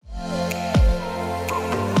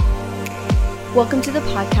Welcome to the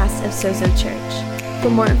podcast of Sozo Church. For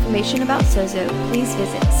more information about Sozo, please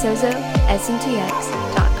visit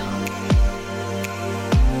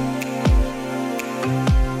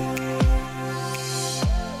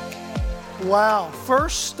sozosntx.com. Wow,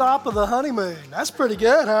 first stop of the honeymoon. That's pretty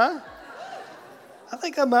good, huh? I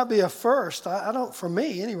think that might be a first. I don't, for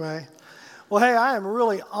me anyway. Well, hey, I am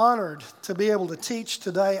really honored to be able to teach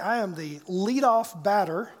today. I am the leadoff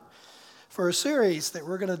batter for a series that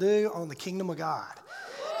we're going to do on the Kingdom of God.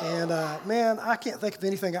 And man, I can't think of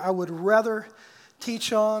anything I would rather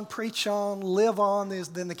teach on, preach on, live on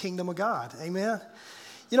than the Kingdom of God. Amen?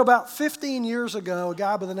 You know, about 15 years ago, a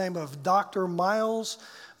guy by the name of Dr. Miles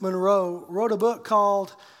Monroe wrote a book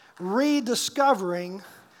called Rediscovering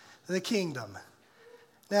the Kingdom.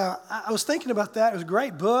 Now, I was thinking about that. It was a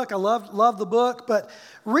great book. I loved the book, but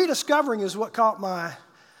rediscovering is what caught my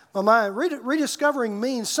mind. Rediscovering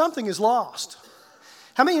means something is lost.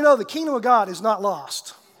 How many of you know the kingdom of God is not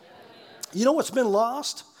lost? You know what's been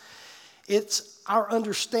lost? It's our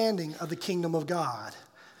understanding of the kingdom of God.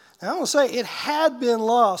 Now, I want to say it had been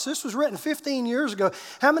lost. This was written 15 years ago.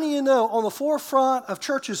 How many of you know on the forefront of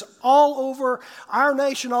churches all over our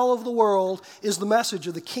nation, all over the world, is the message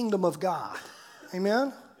of the kingdom of God?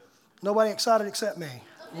 Amen? Nobody excited except me,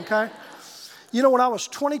 okay? You know, when I was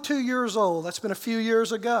 22 years old, that's been a few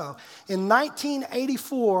years ago, in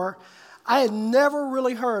 1984, I had never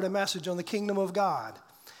really heard a message on the kingdom of God.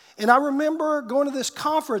 And I remember going to this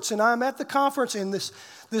conference, and I'm at the conference, and this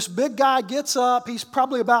big guy gets up. He's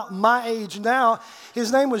probably about my age now.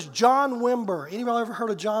 His name was John Wimber. Anybody ever heard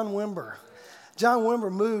of John Wimber? John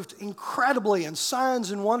Wimber moved incredibly in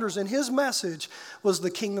signs and wonders, and his message was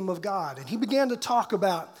the kingdom of God. And he began to talk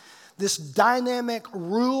about this dynamic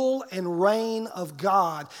rule and reign of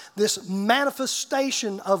God, this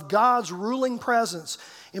manifestation of God's ruling presence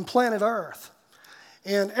in planet Earth.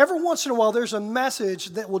 And every once in a while, there's a message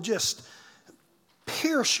that will just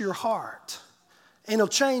pierce your heart, and it'll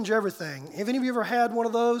change everything. Have any of you ever had one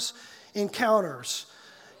of those encounters?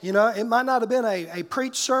 You know, it might not have been a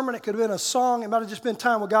preached sermon. It could have been a song. It might have just been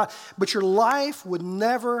time with God. But your life would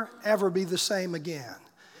never, ever be the same again.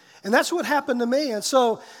 And that's what happened to me. And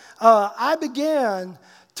so I began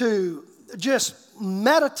to just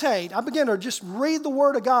meditate. I began to just read the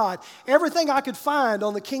Word of God, everything I could find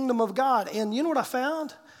on the kingdom of God. And you know what I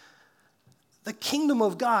found? The kingdom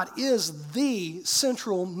of God is the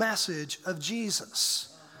central message of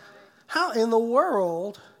Jesus. How in the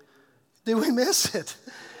world did we miss it?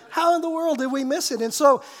 How in the world did we miss it? And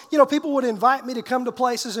so, you know, people would invite me to come to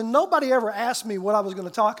places, and nobody ever asked me what I was going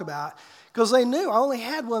to talk about because they knew I only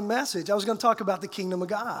had one message. I was going to talk about the kingdom of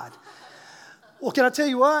God. Well, can I tell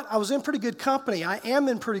you what? I was in pretty good company. I am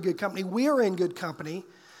in pretty good company. We are in good company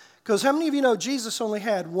because how many of you know Jesus only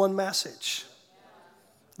had one message?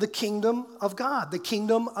 The kingdom of God, the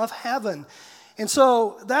kingdom of heaven. And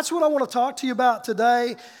so that's what I want to talk to you about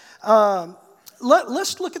today.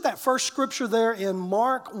 Let's look at that first scripture there in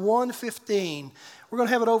Mark 1:15. We're going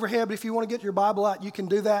to have it overhead, but if you want to get your Bible out, you can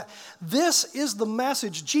do that. This is the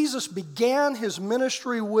message Jesus began his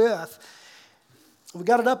ministry with. We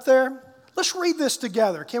got it up there? Let's read this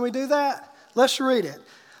together. Can we do that? Let's read it.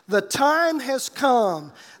 The time has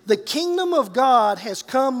come. The kingdom of God has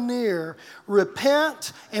come near.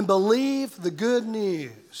 Repent and believe the good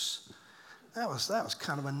news. That was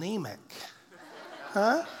kind of anemic.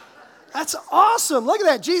 Huh? That's awesome. Look at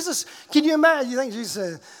that. Jesus, can you imagine? You think Jesus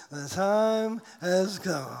said, the time has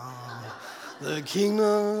come. The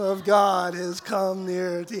kingdom of God has come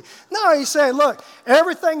near to you. No, he's saying, look,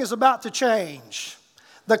 everything is about to change.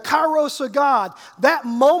 The kairos of God, that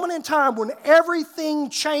moment in time when everything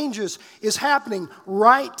changes is happening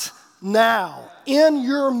right now in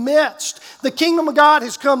your midst. The kingdom of God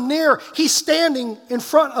has come near. He's standing in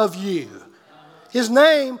front of you. His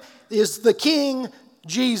name is the King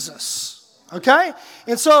Jesus. Okay?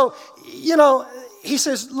 And so, you know, he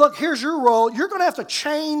says, look, here's your role. You're going to have to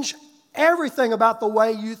change everything about the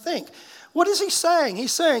way you think. What is he saying?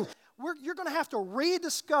 He's saying, you're going to have to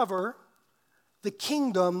rediscover the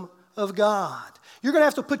kingdom of God. You're going to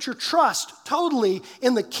have to put your trust totally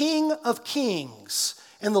in the King of Kings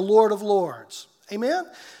and the Lord of Lords. Amen?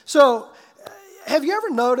 So, have you ever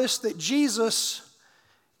noticed that Jesus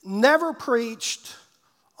never preached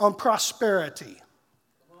on prosperity?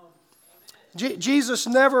 Jesus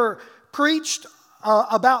never preached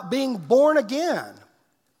about being born again.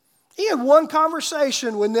 He had one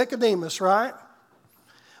conversation with Nicodemus, right?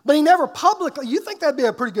 But he never publicly, you think that'd be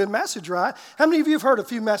a pretty good message, right? How many of you have heard a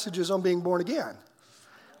few messages on being born again?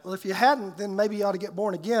 Well, if you hadn't, then maybe you ought to get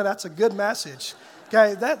born again. That's a good message.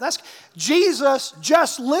 Okay, that's Jesus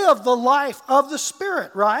just lived the life of the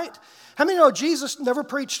Spirit, right? How How many know Jesus never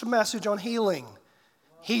preached a message on healing?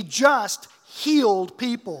 He just healed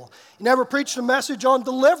people. He never preached a message on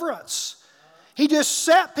deliverance. He just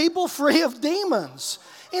set people free of demons.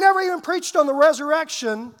 He never even preached on the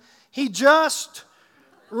resurrection. He just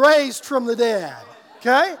raised from the dead.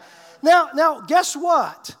 Okay? Now, guess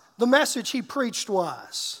what? The message he preached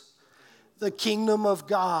was, the kingdom of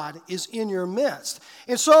God is in your midst.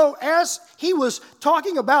 And so as he was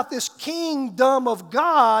talking about this kingdom of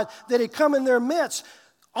God that had come in their midst,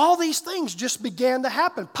 all these things just began to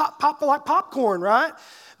happen. Pop like popcorn, right?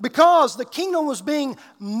 Because the kingdom was being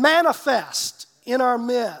manifest in our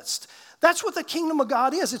midst. That's what the kingdom of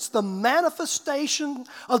God is. It's the manifestation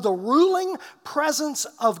of the ruling presence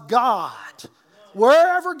of God.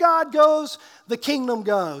 Wherever God goes, the kingdom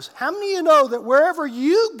goes. How many of you know that wherever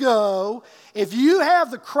you go, if you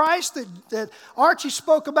have the Christ that Archie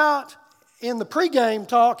spoke about in the pregame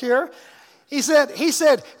talk here, he said,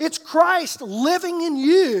 it's Christ living in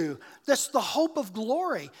you. That's the hope of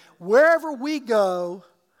glory. Wherever we go,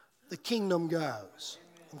 the kingdom goes.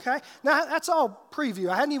 Okay? Now, that's all preview.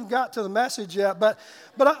 I hadn't even got to the message yet, but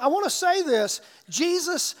I want to say this.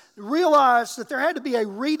 Jesus realized that there had to be a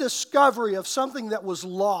rediscovery of something that was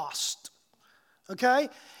lost. Okay?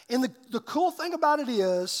 And the cool thing about it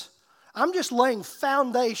is, I'm just laying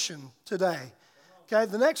foundation today. Okay?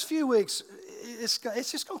 The next few weeks, it's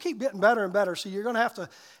just going to keep getting better and better, so you're going to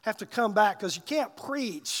have to come back, because you can't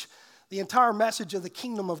preach the entire message of the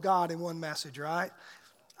kingdom of God in one message, right?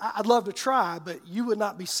 I'd love to try, but you would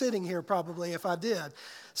not be sitting here probably if I did.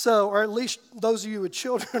 So, or at least those of you with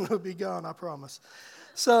children would be gone, I promise.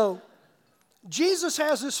 So, Jesus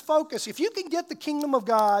has this focus. If you can get the kingdom of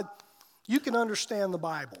God, you can understand the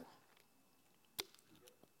Bible.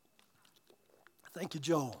 Thank you,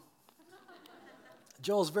 Joel.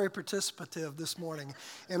 Joel's very participative this morning,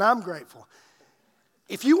 and I'm grateful.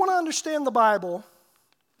 If you want to understand the Bible,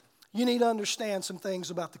 you need to understand some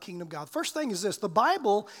things about the kingdom of God. First thing is this: the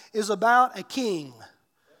Bible is about a king.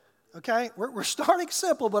 Okay? We're starting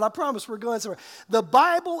simple, but I promise we're going somewhere. The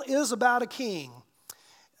Bible is about a king.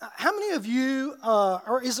 How many of you,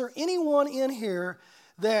 or is there anyone in here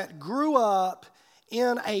that grew up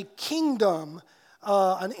in a kingdom,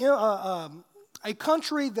 a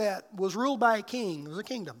country that was ruled by a king? It was a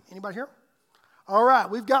kingdom. Anybody here? All right,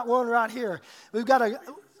 we've got one right here. We've got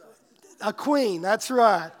a queen, that's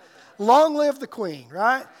right. Long live the queen,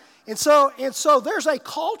 right? And so there's a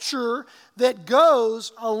culture that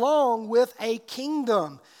goes along with a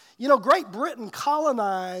kingdom. You know, Great Britain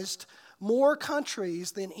colonized more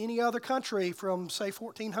countries than any other country from, say,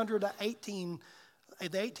 1400 to the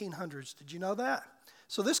 1800s. Did you know that?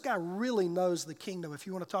 So this guy really knows the kingdom, if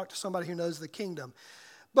you want to talk to somebody who knows the kingdom.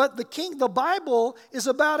 But the Bible is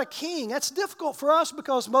about a king. That's difficult for us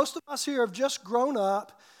because most of us here have just grown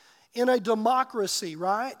up in a democracy,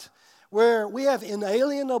 right? Where we have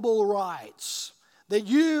inalienable rights. That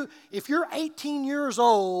if you're 18 years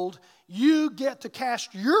old, you get to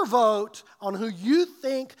cast your vote on who you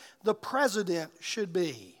think the president should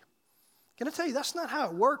be. Can I tell you, that's not how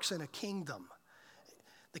it works in a kingdom.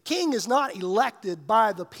 The king is not elected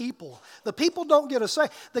by the people. The people don't get a say.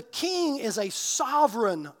 The king is a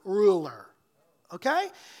sovereign ruler. Okay?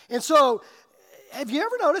 And so, have you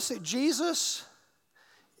ever noticed that Jesus,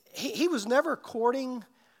 he was never courting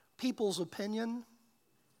people's opinion?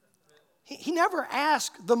 He never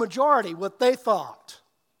asked the majority what they thought.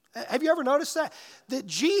 Have you ever noticed that? That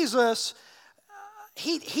Jesus,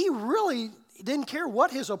 he really didn't care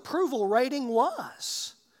what his approval rating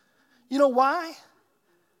was. You know why?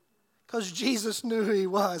 Because Jesus knew who he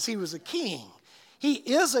was. He was a king. He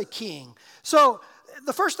is a king. So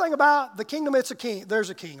the first thing about the kingdom, it's a king.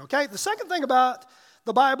 There's a king, okay? The second thing about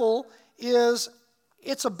the Bible is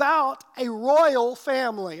it's about a royal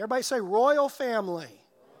family. Everybody say royal family.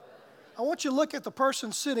 I want you to look at the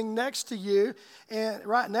person sitting next to you, and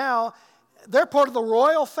right now, they're part of the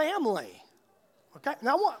royal family. Okay?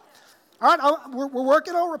 Now, all right, we're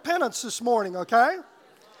working on repentance this morning, okay?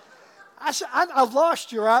 I've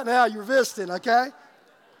lost you right now. You're visiting, okay?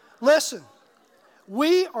 Listen,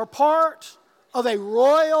 we are part of a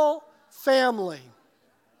royal family.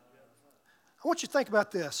 I want you to think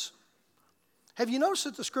about this. Have you noticed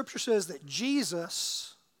that the scripture says that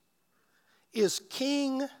Jesus is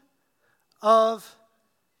King of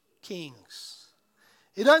kings?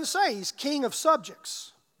 It doesn't say he's king of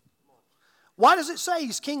subjects. Why does it say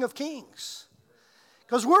he's king of kings?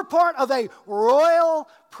 Because we're part of a royal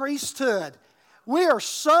priesthood. We are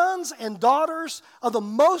sons and daughters of the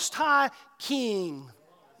Most High King.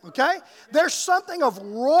 Okay? There's something of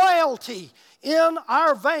royalty in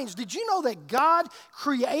our veins. Did you know that God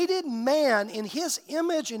created man in his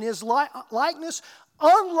image and his likeness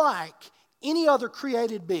unlike any other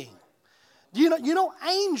created being? You know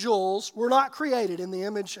angels were not created in the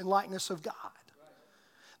image and likeness of God.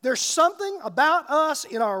 There's something about us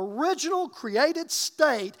in our original created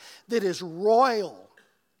state that is royal.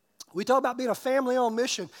 We talk about being a family on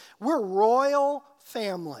mission. We're royal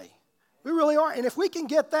family. We really are. And if we can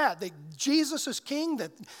get that Jesus is king,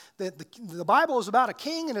 that the Bible is about a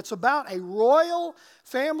king and it's about a royal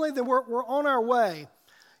family, then we're on our way.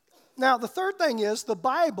 Now, the third thing is the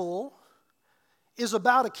Bible is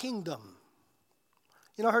about a kingdom.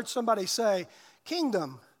 You know, I heard somebody say,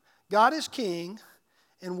 kingdom, God is king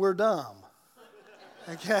and we're dumb.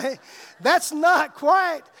 Okay? That's not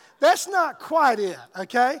quite it,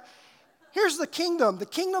 okay? Here's the kingdom. The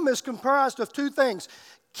kingdom is comprised of two things.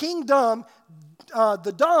 Kingdom,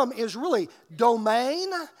 the dumb is really domain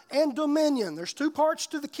and dominion. There's two parts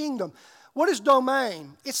to the kingdom. What is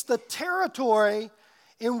domain? It's the territory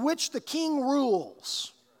in which the king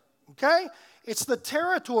rules. Okay? It's the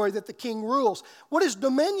territory that the king rules. What is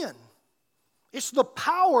dominion? It's the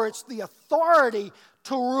power, it's the authority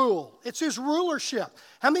to rule. It's his rulership.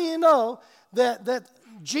 How many of you know that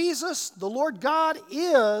Jesus, the Lord God,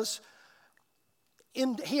 he has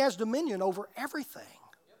dominion over everything.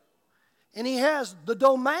 And he has the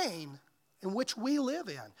domain in which we live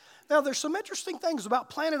in. Now, there's some interesting things about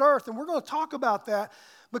planet Earth, and we're going to talk about that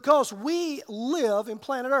because we live in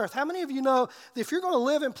planet Earth. How many of you know that if you're going to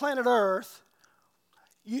live in planet Earth,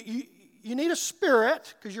 you need a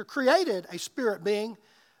spirit, because you're created a spirit being,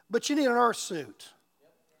 but you need an earth suit.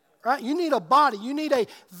 Right? You need a body. You need a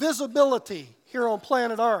visibility here on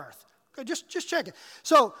planet Earth. Okay, just check it.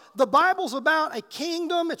 So the Bible's about a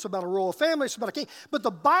kingdom. It's about a royal family. It's about a king. But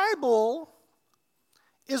the Bible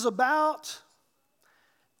is about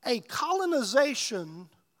a colonization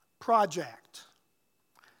project.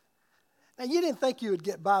 Now, you didn't think you would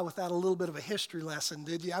get by without a little bit of a history lesson,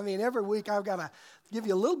 did you? I mean, every week I've got to give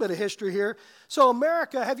you a little bit of history here. So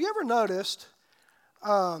America, have you ever noticed,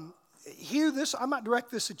 Hugh, I might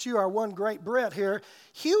direct this at you, our one great Brit here.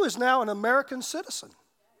 Hugh is now an American citizen.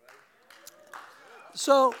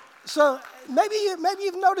 So maybe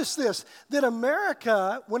you've noticed this, that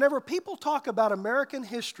America, whenever people talk about American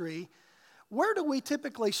history, where do we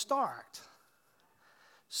typically start?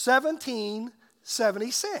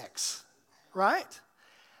 1776, right?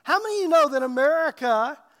 How many of you know that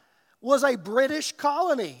America was a British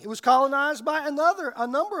colony? It was colonized by a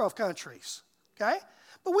number of countries, okay?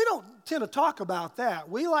 But we don't tend to talk about that.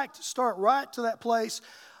 We like to start right to that place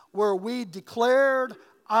where we declared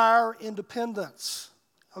our independence.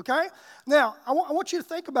 Okay? Now, I want you to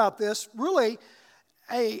think about this. Really,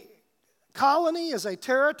 a colony is a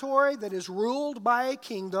territory that is ruled by a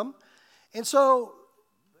kingdom. And so,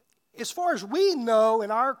 as far as we know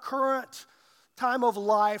in our current time of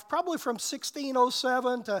life, probably from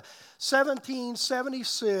 1607 to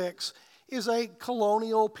 1776 is a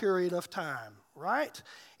colonial period of time, right?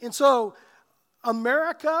 And so,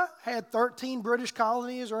 America had 13 British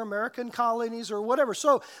colonies or American colonies or whatever.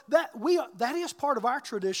 So that is part of our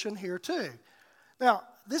tradition here too. Now,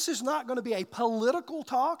 this is not going to be a political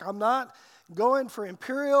talk. I'm not going for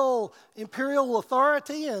imperial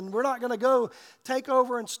authority, and we're not going to go take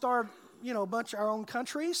over and start, a bunch of our own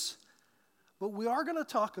countries. But we are going to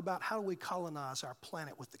talk about how do we colonize our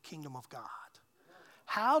planet with the kingdom of God.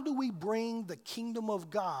 How do we bring the kingdom of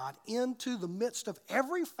God into the midst of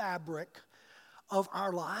every fabric of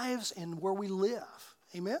our lives and where we live.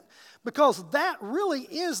 Amen? Because that really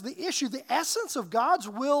is the issue. The essence of God's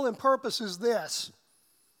will and purpose is this.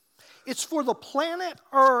 It's for the planet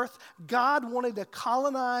Earth, God wanted to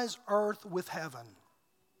colonize Earth with heaven.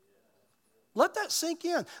 Let that sink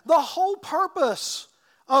in. The whole purpose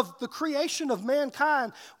of the creation of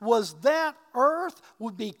mankind was that Earth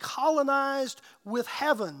would be colonized with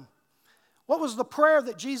heaven. What was the prayer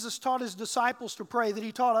that Jesus taught his disciples to pray, that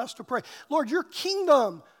he taught us to pray? Lord, your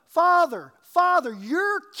kingdom, Father,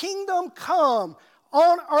 your kingdom come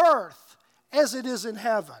on earth as it is in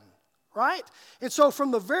heaven, right? And so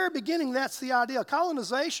from the very beginning, that's the idea.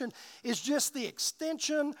 Colonization is just the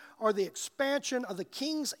extension or the expansion of the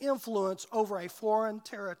king's influence over a foreign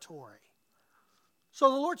territory. So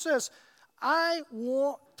the Lord says,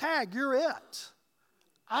 you're it.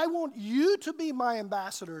 I want you to be my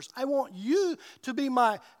ambassadors. I want you to be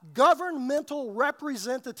my governmental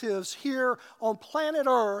representatives here on planet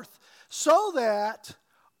Earth so that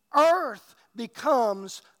Earth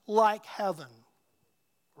becomes like heaven.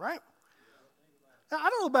 Right? Now, I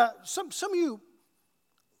don't know about some of you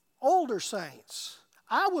older saints.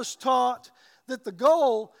 I was taught that the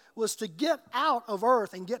goal was to get out of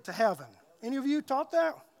earth and get to heaven. Any of you taught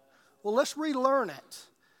that? Well, let's relearn it.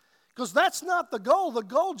 Because that's not the goal. The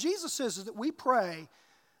goal, Jesus says, is that we pray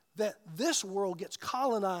that this world gets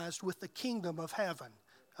colonized with the kingdom of heaven.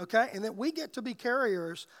 Okay? And that we get to be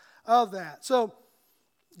carriers of that. So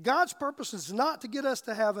God's purpose is not to get us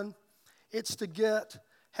to heaven. It's to get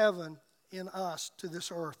heaven in us to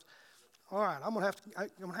this earth. All right, I'm gonna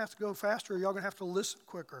have to go faster, or y'all gonna have to listen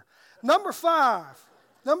quicker. Number five.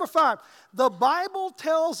 The Bible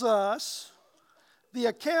tells us the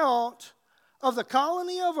account of the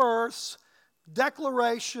colony of Earth's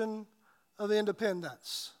Declaration of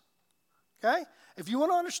Independence. Okay? If you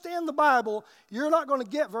want to understand the Bible, you're not going to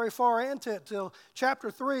get very far into it till chapter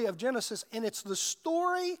 3 of Genesis, and it's the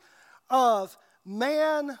story of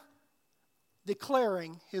man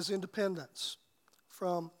declaring his independence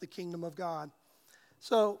from the kingdom of God.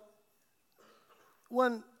 So,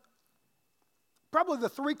 when probably the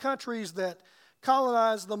three countries that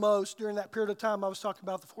colonized the most during that period of time I was talking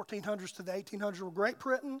about, the 1400s to the 1800s, were Great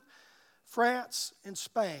Britain, France, and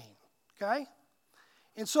Spain. Okay?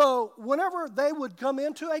 And so, whenever they would come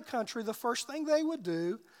into a country, the first thing they would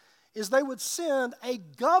do is they would send a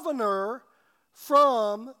governor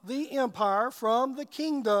from the empire, from the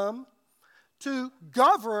kingdom, to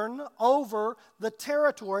govern over the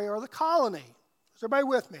territory or the colony. Is everybody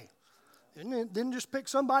with me? Didn't just pick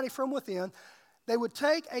somebody from within. They would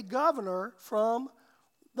take a governor from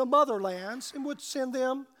the motherlands and would send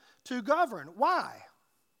them to govern. Why?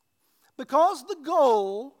 Because the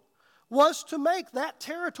goal was to make that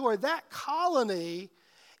territory, that colony,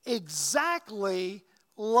 exactly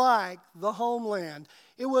like the homeland.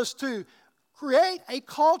 It was to create a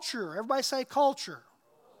culture. Everybody say culture.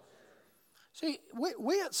 See,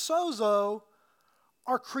 we at Sozo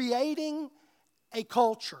are creating a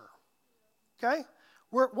culture, okay?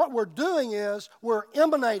 What we're doing is we're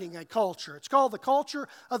emanating a culture. It's called the culture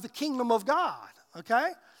of the kingdom of God, okay?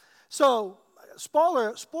 So,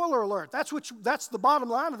 spoiler alert, that's the bottom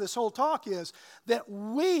line of this whole talk, is that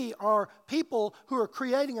we are people who are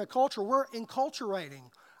creating a culture. We're enculturating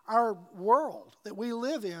our world that we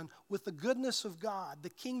live in with the goodness of God, the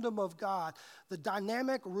kingdom of God, the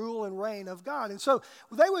dynamic rule and reign of God. And so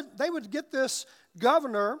they would get this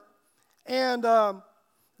governor, and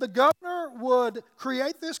the governor would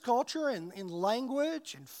create this culture in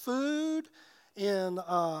language, in food, in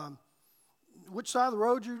which side of the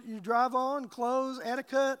road you drive on, clothes,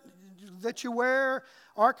 etiquette that you wear,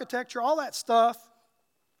 architecture, all that stuff.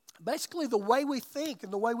 Basically the way we think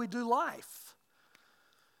and the way we do life.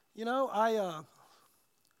 You know,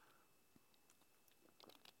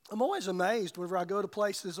 I'm always amazed whenever I go to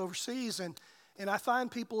places overseas and I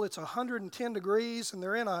find people, it's 110 degrees and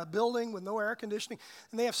they're in a building with no air conditioning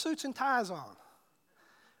and they have suits and ties on.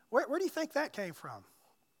 Where do you think that came from?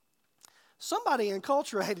 Somebody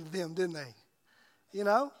enculturated them, didn't they? You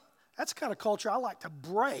know, that's the kind of culture I like to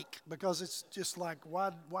break because it's just like,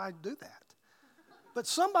 why do that? But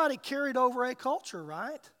somebody carried over a culture,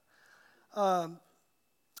 right?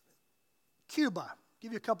 Cuba. I'll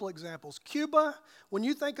give you a couple examples. Cuba, when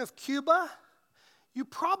you think of Cuba, you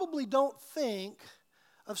probably don't think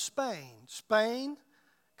of Spain. Spain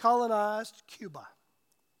colonized Cuba.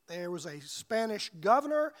 There was a Spanish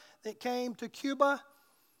governor that came to Cuba,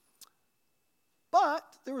 but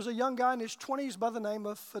there was a young guy in his 20s by the name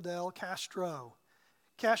of Fidel Castro.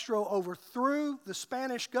 Castro overthrew the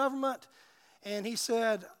Spanish government, and he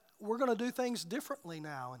said, we're going to do things differently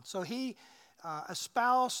now. And so he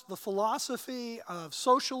espoused the philosophy of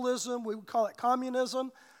socialism, we would call it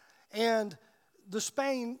communism, and the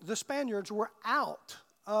Spaniards were out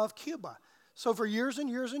of Cuba. So for years and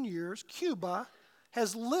years and years, Cuba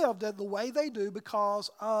has lived the way they do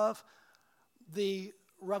because of the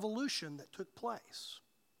revolution that took place.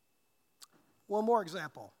 One more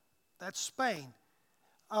example. That's Spain.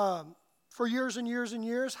 For years and years and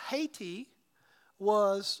years, Haiti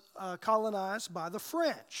was colonized by the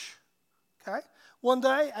French. Okay? One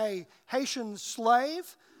day, a Haitian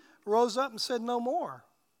slave rose up and said, no more.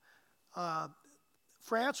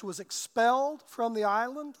 France was expelled from the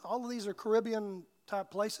island. All of these are Caribbean-type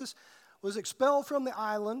places. Was expelled from the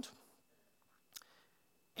island.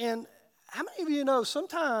 And how many of you know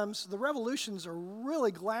sometimes the revolutions are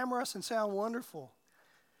really glamorous and sound wonderful?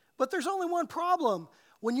 But there's only one problem.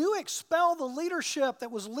 When you expel the leadership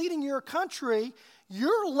that was leading your country,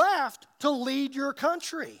 you're left to lead your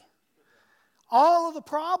country. All of the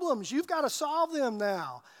problems, you've got to solve them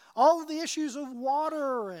now. All of the issues of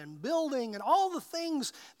water and building and all the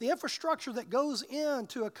things, the infrastructure that goes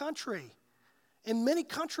into a country. And many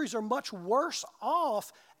countries are much worse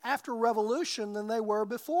off after revolution than they were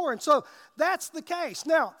before. And so that's the case.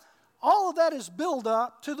 Now, all of that is built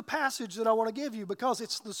up to the passage that I want to give you because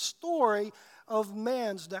it's the story of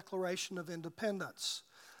man's declaration of independence.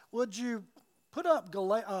 Would you put up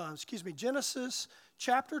Genesis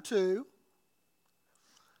chapter 2,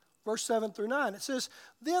 verse 7 through 9. It says,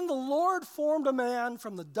 "Then the Lord formed a man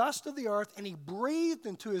from the dust of the earth, and he breathed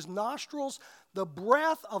into his nostrils the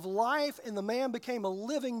breath of life, and the man became a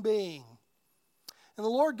living being. And the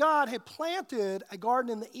Lord God had planted a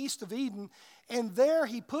garden in the east of Eden, and there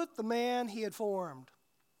he put the man he had formed.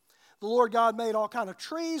 The Lord God made all kinds of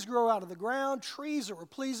trees grow out of the ground, trees that were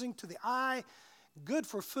pleasing to the eye, good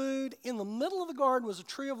for food. In the middle of the garden was a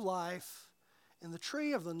tree of life, and the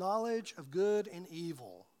tree of the knowledge of good and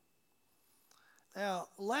evil." Now,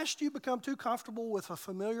 lest you become too comfortable with a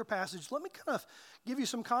familiar passage, let me kind of give you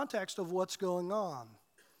some context of what's going on.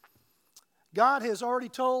 God has already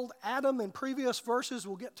told Adam in previous verses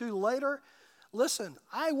we'll get to later, listen,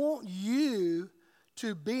 I want you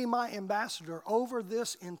to be my ambassador over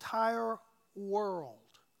this entire world.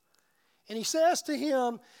 And he says to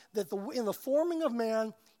him that in the forming of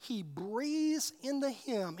man, he breathes into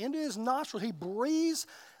him, into his nostril, he breathes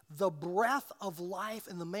the breath of life,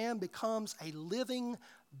 and the man becomes a living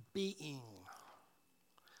being.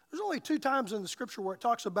 There's only 2 times in the scripture where it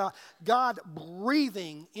talks about God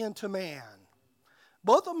breathing into man.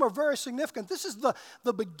 Both of them are very significant. This is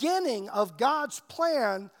the beginning of God's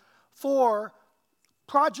plan for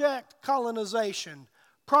Project Colonization,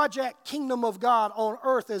 Project Kingdom of God on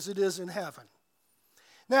earth as it is in heaven.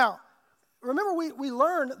 Now, remember we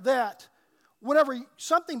learned that whenever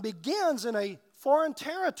something begins in a foreign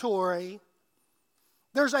territory,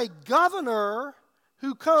 there's a governor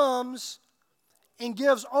who comes and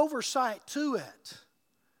gives oversight to it.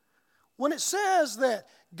 When it says that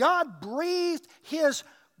God breathed his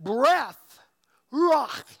breath,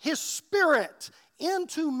 ruach, his spirit,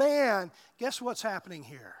 into man, guess what's happening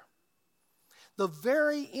here? The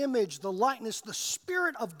very image, the likeness, the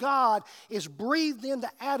Spirit of God is breathed into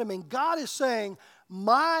Adam, and God is saying,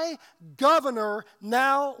 my governor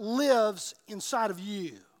now lives inside of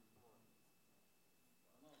you.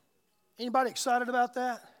 Anybody excited about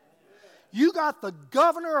that? You got the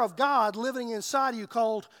governor of God living inside of you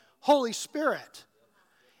called Holy Spirit.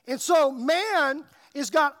 And so man has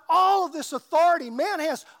got all of this authority. Man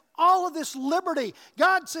has all of this liberty.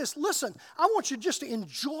 God says, listen, I want you just to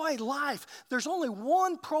enjoy life. There's only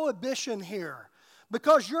one prohibition here.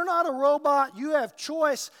 Because you're not a robot, you have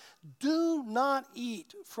choice. Do not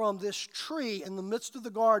eat from this tree in the midst of the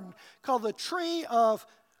garden called the tree of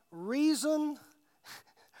reason,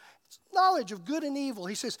 knowledge of good and evil.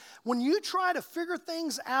 He says, when you try to figure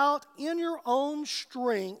things out in your own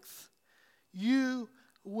strength, you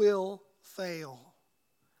will fail.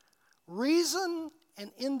 Reason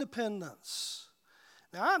and independence.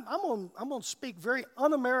 Now, I'm going to speak very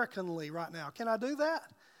un-Americanly right now. Can I do that?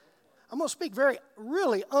 I'm going to speak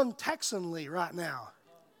really un-Texanly right now.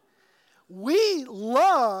 We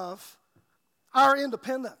love our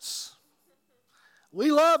independence.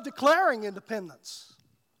 We love declaring independence.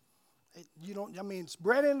 It's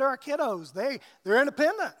bred into our kiddos. They're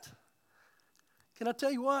independent. Can I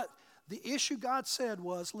tell you what? The issue God said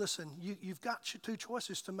was, listen, you've got 2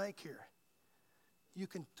 choices to make here. You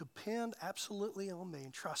can depend absolutely on me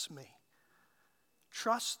and trust me.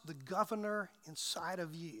 Trust the governor inside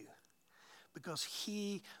of you because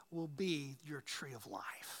he will be your tree of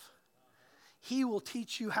life. He will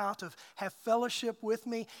teach you how to have fellowship with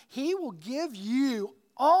me. He will give you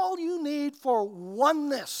all you need for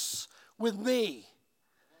oneness with me.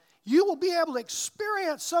 You will be able to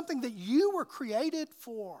experience something that you were created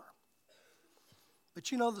for.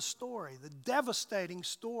 But you know the story, the devastating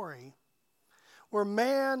story, where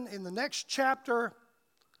man in the next chapter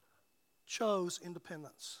chose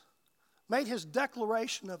independence, made his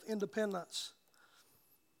declaration of independence.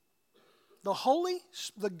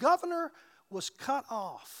 The governor was cut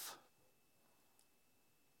off.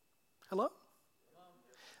 Hello?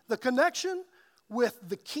 The connection with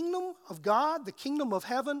the kingdom of God, the kingdom of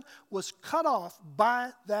heaven, was cut off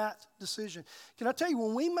by that decision. Can I tell you,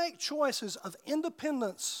 when we make choices of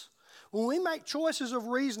independence, when we make choices of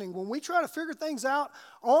reasoning, when we try to figure things out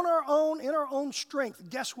on our own, in our own strength,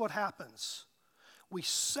 guess what happens? We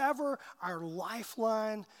sever our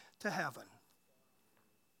lifeline to heaven.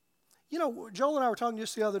 You know, Joel and I were talking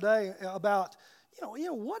just the other day about,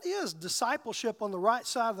 what is discipleship on the right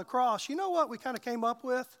side of the cross? You know what we kind of came up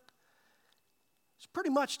with? It's pretty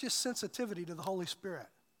much just sensitivity to the Holy Spirit.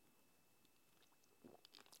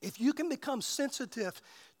 If you can become sensitive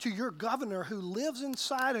to your governor who lives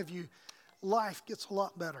inside of you, life gets a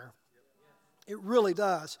lot better. It really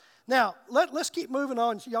does. Now, let's keep moving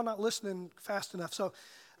on. Y'all not listening fast enough. So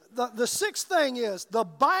the sixth thing is the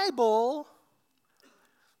Bible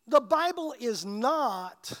is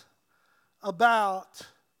not about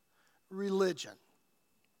religion.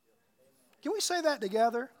 Can we say that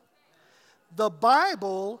together? The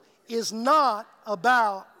Bible is not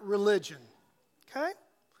about religion. Okay?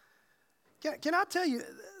 Can I tell you,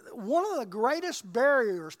 one of the greatest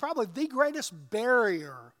barriers, probably the greatest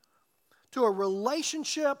barrier to a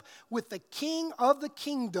relationship with the King of the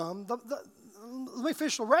Kingdom, let me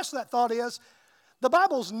finish the rest of that thought is, the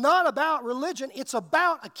Bible's not about religion, it's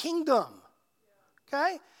about a kingdom.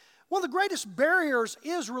 Okay? One of the greatest barriers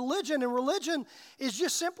is religion, and religion is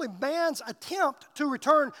just simply man's attempt to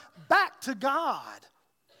return back to God.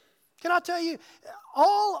 Can I tell you,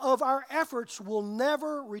 all of our efforts will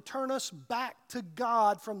never return us back to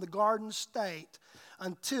God from the garden state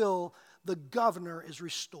until the governor is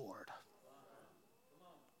restored.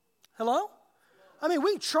 Hello? I mean,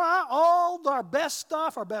 we try all our best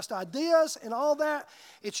stuff, our best ideas and all that.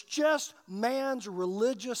 It's just man's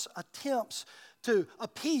religious attempts to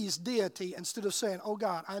appease deity instead of saying, oh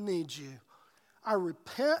God, I need you. I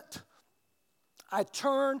repent. I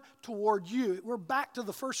turn toward you. We're back to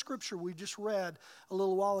the first scripture we just read a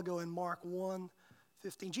little while ago in Mark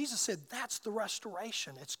 1:15. Jesus said that's the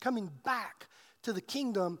restoration. It's coming back to the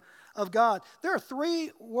kingdom of God. There are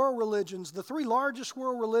three world religions, the three largest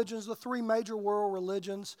world religions, the three major world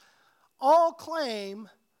religions, all claim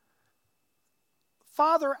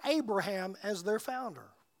Father Abraham as their founder.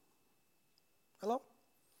 Hello?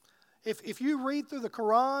 If you read through the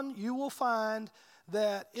Quran, you will find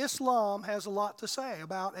that Islam has a lot to say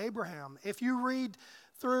about Abraham. If you read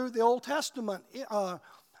through the Old Testament,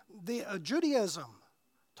 Judaism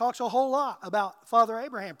talks a whole lot about Father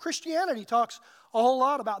Abraham. Christianity talks a whole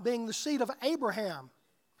lot about being the seed of Abraham.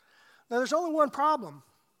 Now, there's only one problem.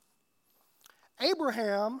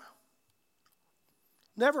 Abraham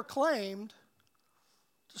never claimed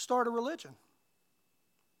to start a religion.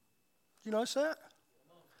 You notice that?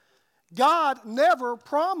 God never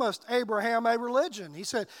promised Abraham a religion. He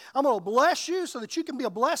said, I'm going to bless you so that you can be a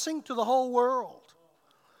blessing to the whole world.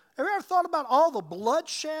 Have you ever thought about all the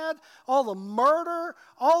bloodshed, all the murder,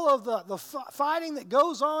 all of the fighting that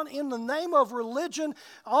goes on in the name of religion,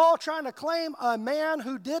 all trying to claim a man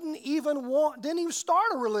who didn't even start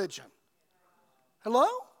a religion? Hello?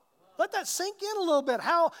 Let that sink in a little bit,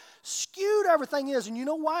 how skewed everything is. And you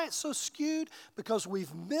know why it's so skewed? Because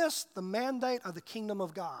we've missed the mandate of the kingdom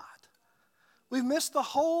of God. We've missed the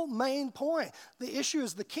whole main point. The issue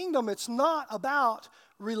is the kingdom. It's not about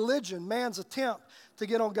religion, man's attempt to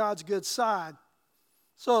get on God's good side.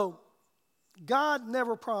 So, God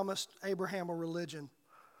never promised Abraham a religion.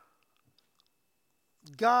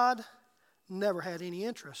 God never had any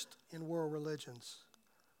interest in world religions.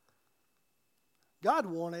 God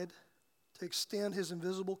wanted to extend his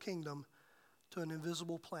invisible kingdom to an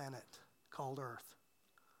invisible planet called Earth.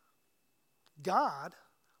 God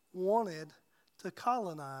wanted to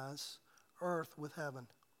colonize Earth with heaven.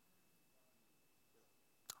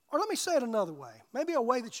 Or let me say it another way. Maybe a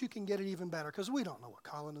way that you can get it even better, because we don't know what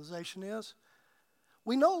colonization is.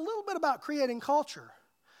 We know a little bit about creating culture.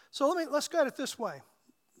 So let's get it this way,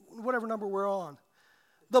 whatever number we're on.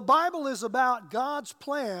 The Bible is about God's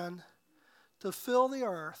plan to fill the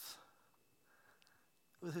earth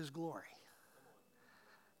with his glory.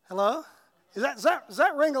 Hello? Does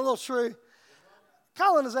that ring a little true?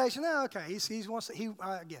 Colonization, okay,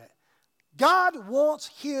 I get it. God wants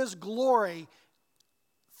his glory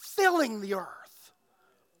filling the earth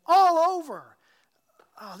all over.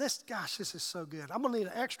 Oh, this is so good. I'm going to need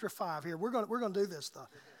an extra 5 here. We're going to do this though.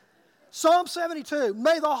 Psalm 72,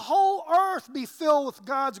 may the whole earth be filled with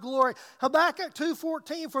God's glory. Habakkuk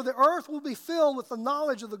 2:14, for the earth will be filled with the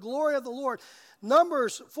knowledge of the glory of the Lord.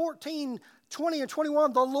 Numbers 14:20 and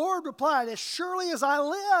 21, the Lord replied, as surely as I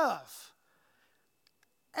live,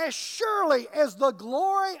 as surely as the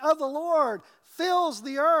glory of the Lord fills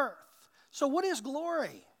the earth. So what is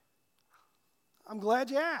glory? I'm glad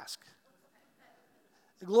you asked.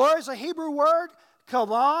 Glory is a Hebrew word,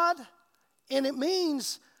 kavod, and it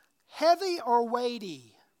means heavy or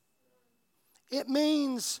weighty. It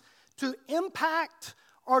means to impact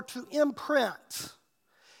or to imprint.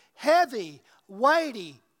 Heavy,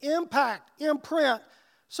 weighty, impact, imprint.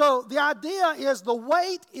 So the idea is the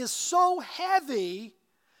weight is so heavy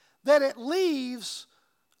that it leaves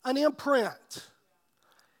an imprint.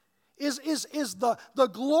 Is the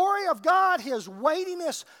glory of God, his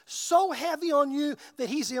weightiness, so heavy on you that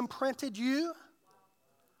he's imprinted you?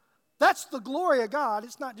 That's the glory of God.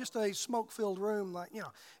 It's not just a smoke-filled room,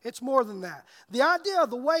 it's more than that. The idea of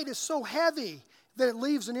the weight is so heavy that it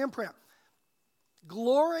leaves an imprint.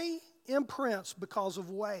 Glory imprints because of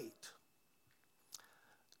weight.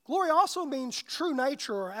 Glory also means true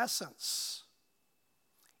nature or essence.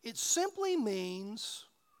 It simply means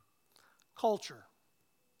culture.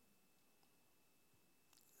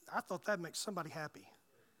 I thought that makes somebody happy.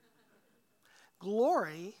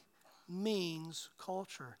 Glory means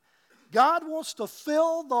culture. God wants to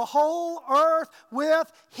fill the whole earth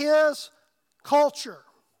with His culture.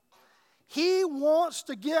 He wants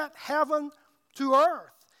to get heaven to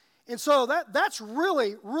earth. And so that's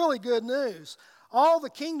really, really good news. All the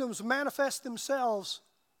kingdoms manifest themselves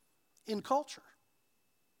in culture.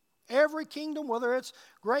 Every kingdom, whether it's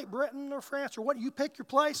Great Britain or France or what, you pick your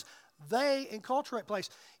place, they enculturate place.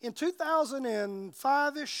 In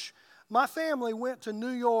 2005-ish, my family went to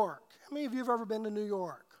New York. How many of you have ever been to New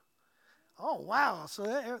York? Oh, wow. So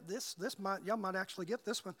y'all might actually get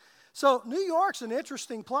this one. So New York's an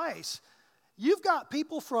interesting place. You've got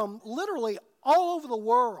people from literally all over the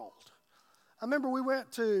world. I remember we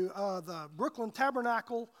went to the Brooklyn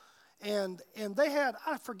Tabernacle, and they had,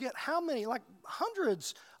 I forget how many, like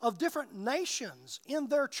hundreds of different nations in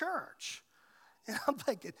their church. And I'm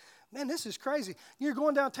thinking, man, this is crazy. You're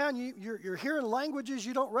going downtown, you're hearing languages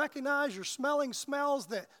you don't recognize. You're smelling smells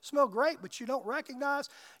that smell great, but you don't recognize.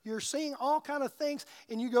 You're seeing all kind of things.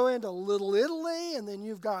 And you go into Little Italy, and then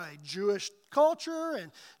you've got a Jewish culture,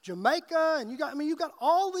 and Jamaica, and you've got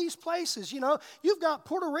all these places. You've got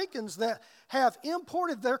Puerto Ricans that have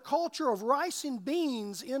imported their culture of rice and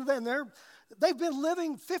beans in them. They've been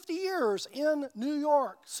living 50 years in New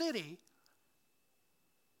York City.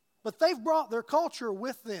 But they've brought their culture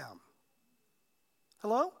with them.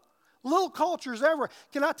 Hello? Little cultures everywhere.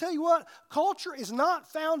 Can I tell you what? Culture is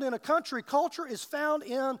not found in a country. Culture is found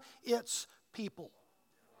in its people.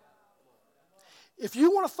 If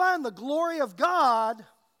you want to find the glory of God,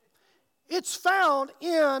 it's found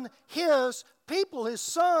in His people, His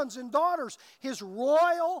sons and daughters, His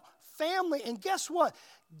royal family. And guess what?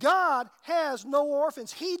 God has no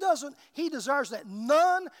orphans. He desires that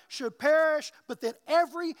none should perish, but that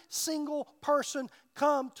every single person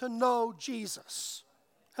come to know Jesus.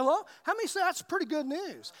 Hello? How many say that's pretty good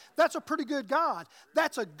news? That's a pretty good God.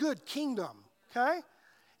 That's a good kingdom. Okay?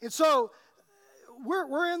 And so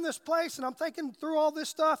we're in this place, and I'm thinking through all this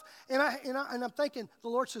stuff, and I'm thinking, the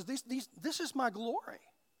Lord says, this is my glory.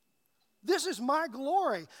 This is my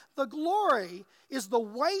glory. The glory is the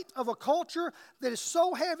weight of a culture that is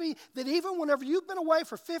so heavy that even whenever you've been away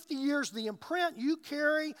for 50 years, the imprint you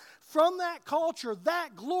carry from that culture,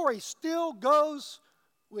 that glory still goes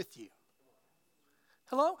with you.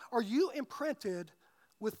 Hello? Are you imprinted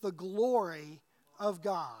with the glory of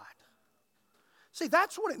God? See,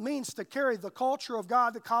 that's what it means to carry the culture of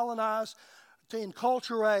God, to colonize, to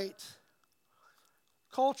enculturate.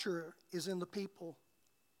 Culture is in the people.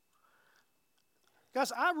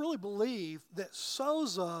 Guys, I really believe that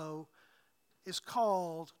sozo is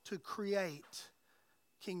called to create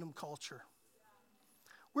kingdom culture.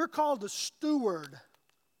 We're called to steward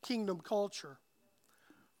kingdom culture.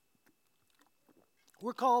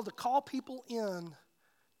 We're called to call people in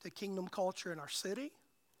to kingdom culture in our city,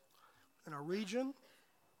 in our region.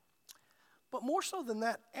 But more so than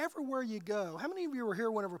that, everywhere you go. How many of you were here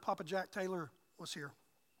whenever Papa Jack Taylor was here?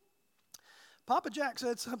 Papa Jack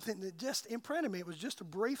said something that just imprinted me. It was just a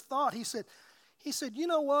brief thought. He said, you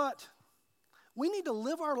know what? We need to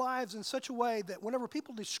live our lives in such a way that whenever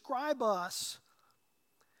people describe us,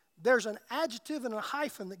 there's an adjective and a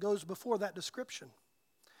hyphen that goes before that description.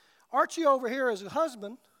 Archie over here is a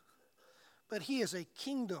husband, but he is a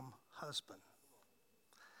kingdom husband.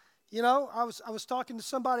 I was talking to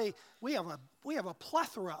somebody. We have a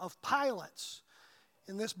plethora of pilots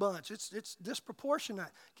in this bunch. It's disproportionate.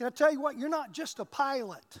 Can I tell you what? You're not just a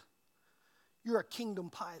pilot. You're a kingdom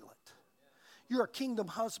pilot. You're a kingdom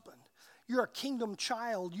husband. You're a kingdom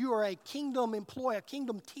child. You are a kingdom employee, a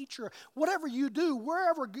kingdom teacher. Whatever you do,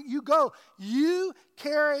 wherever you go, you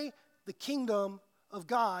carry the kingdom of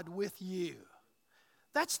God with you.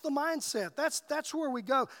 That's the mindset. That's where we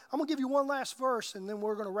go. I'm going to give you one last verse, and then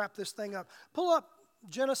we're going to wrap this thing up. Pull up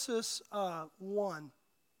Genesis 1.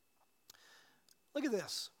 Look at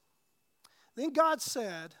this. Then God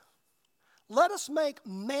said, let us make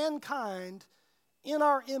mankind in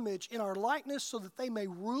our image, in our likeness, so that they may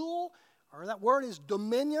rule, or that word is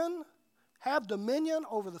dominion, have dominion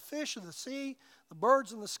over the fish of the sea, the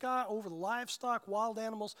birds in the sky, over the livestock, wild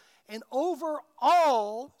animals, and over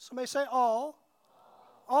all, somebody say all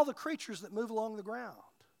the creatures that move along the ground.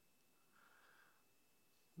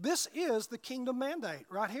 This is the kingdom mandate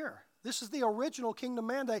right here. This is the original kingdom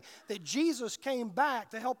mandate that Jesus came back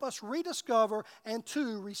to help us rediscover and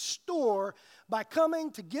to restore by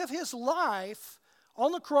coming to give his life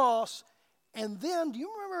on the cross. And then, do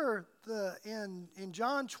you remember in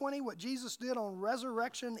John 20 what Jesus did on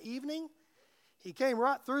resurrection evening? He came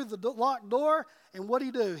right through the locked door, and what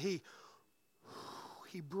did he do?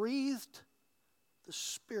 He breathed the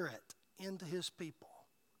Spirit into his people,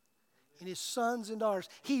 and his sons and daughters.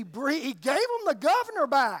 He gave them the governor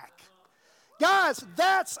back. Guys,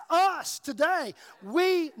 that's us today.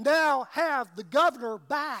 We now have the governor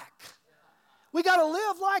back. We got to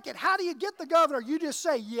live like it. How do you get the governor? You just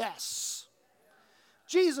say yes.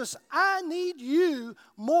 Jesus, I need you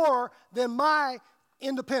more than my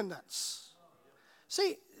independence.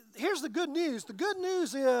 See, here's the good news. The good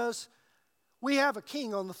news is we have a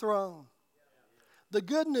king on the throne. The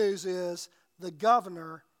good news is the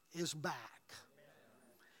governor is back.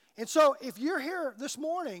 And so if you're here this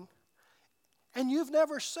morning and you've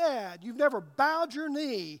never bowed your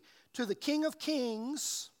knee to the King of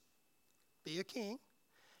Kings, be a king,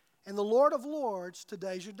 and the Lord of Lords,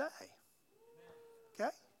 today's your day.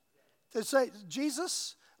 Okay? To say,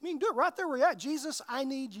 Jesus, do it right there where you're at. Jesus, I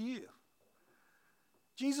need you.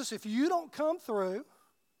 Jesus, if you don't come through,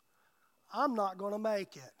 I'm not going to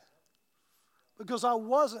make it. Because I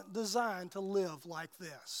wasn't designed to live like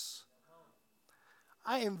this.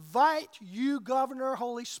 I invite you, Governor,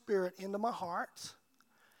 Holy Spirit, into my heart.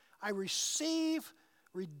 I receive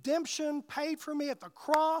redemption paid for me at the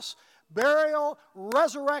cross, burial,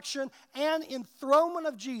 resurrection, and enthronement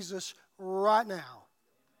of Jesus right now.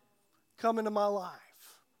 Come into my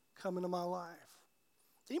life. Come into my life.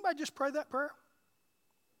 Did anybody just pray that prayer?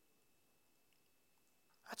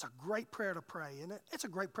 That's a great prayer to pray, isn't it? It's a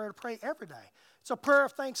great prayer to pray every day. It's a prayer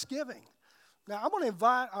of thanksgiving. Now, I'm going to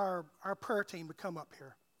invite our prayer team to come up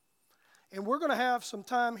here. And we're going to have some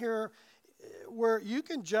time here where you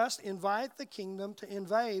can just invite the kingdom to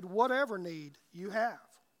invade whatever need you have.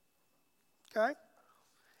 Okay?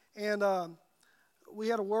 And we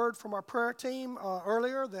had a word from our prayer team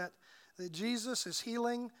earlier that Jesus is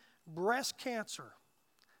healing breast cancer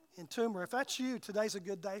and tumor. If that's you, today's a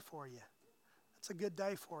good day for you. It's a good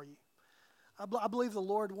day for you. I believe the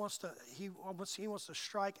Lord wants to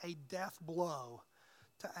strike a death blow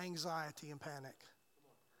to anxiety and panic.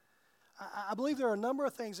 I believe there are a number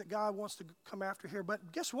of things that God wants to come after here,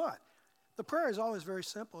 but guess what? The prayer is always very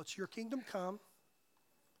simple. It's your kingdom come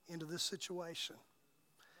into this situation.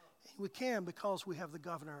 And we can because we have the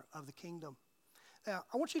governor of the kingdom. Now,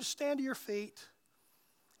 I want you to stand to your feet,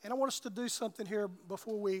 and I want us to do something here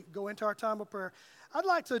before we go into our time of prayer. I'd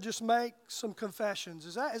like to just make some confessions.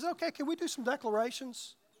 Is that okay? Can we do some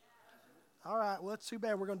declarations? All right. Well, it's too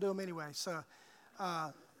bad. We're going to do them anyway. So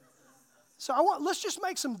let's just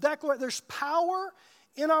make some declarations. There's power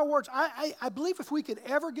in our words. I believe if we could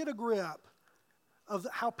ever get a grip of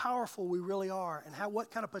how powerful we really are and what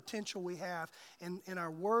kind of potential we have, and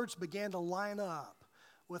our words began to line up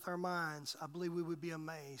with our minds, I believe we would be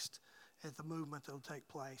amazed at the movement that will take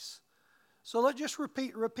place. So let's just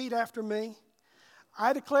repeat after me.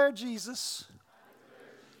 I declare, Jesus,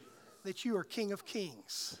 that you are King of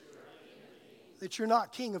Kings, that you're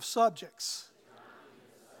not King of subjects.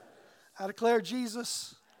 I declare,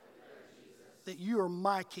 Jesus, that you are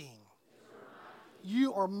my King.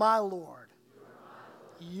 You are my Lord.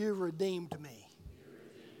 You redeemed me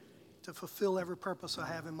to fulfill every purpose I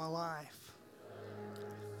have in my life.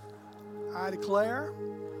 I declare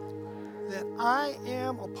that I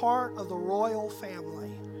am a part of the royal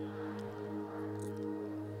family.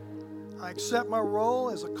 I accept my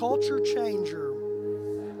role as a culture changer.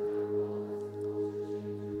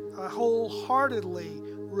 I wholeheartedly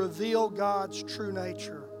reveal God's true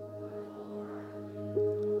nature.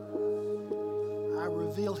 I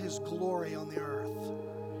reveal His glory on the earth.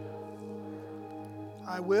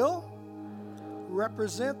 I will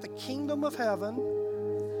represent the kingdom of heaven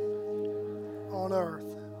on earth.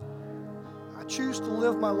 I choose to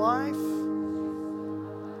live my life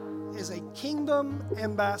as a kingdom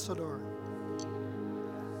ambassador.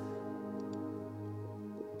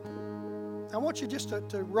 I want you just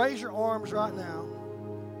to raise your arms right now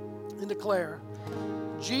and declare,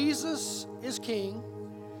 Jesus is King.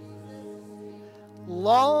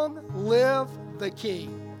 Long live the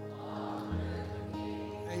King.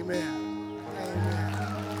 Amen. Amen.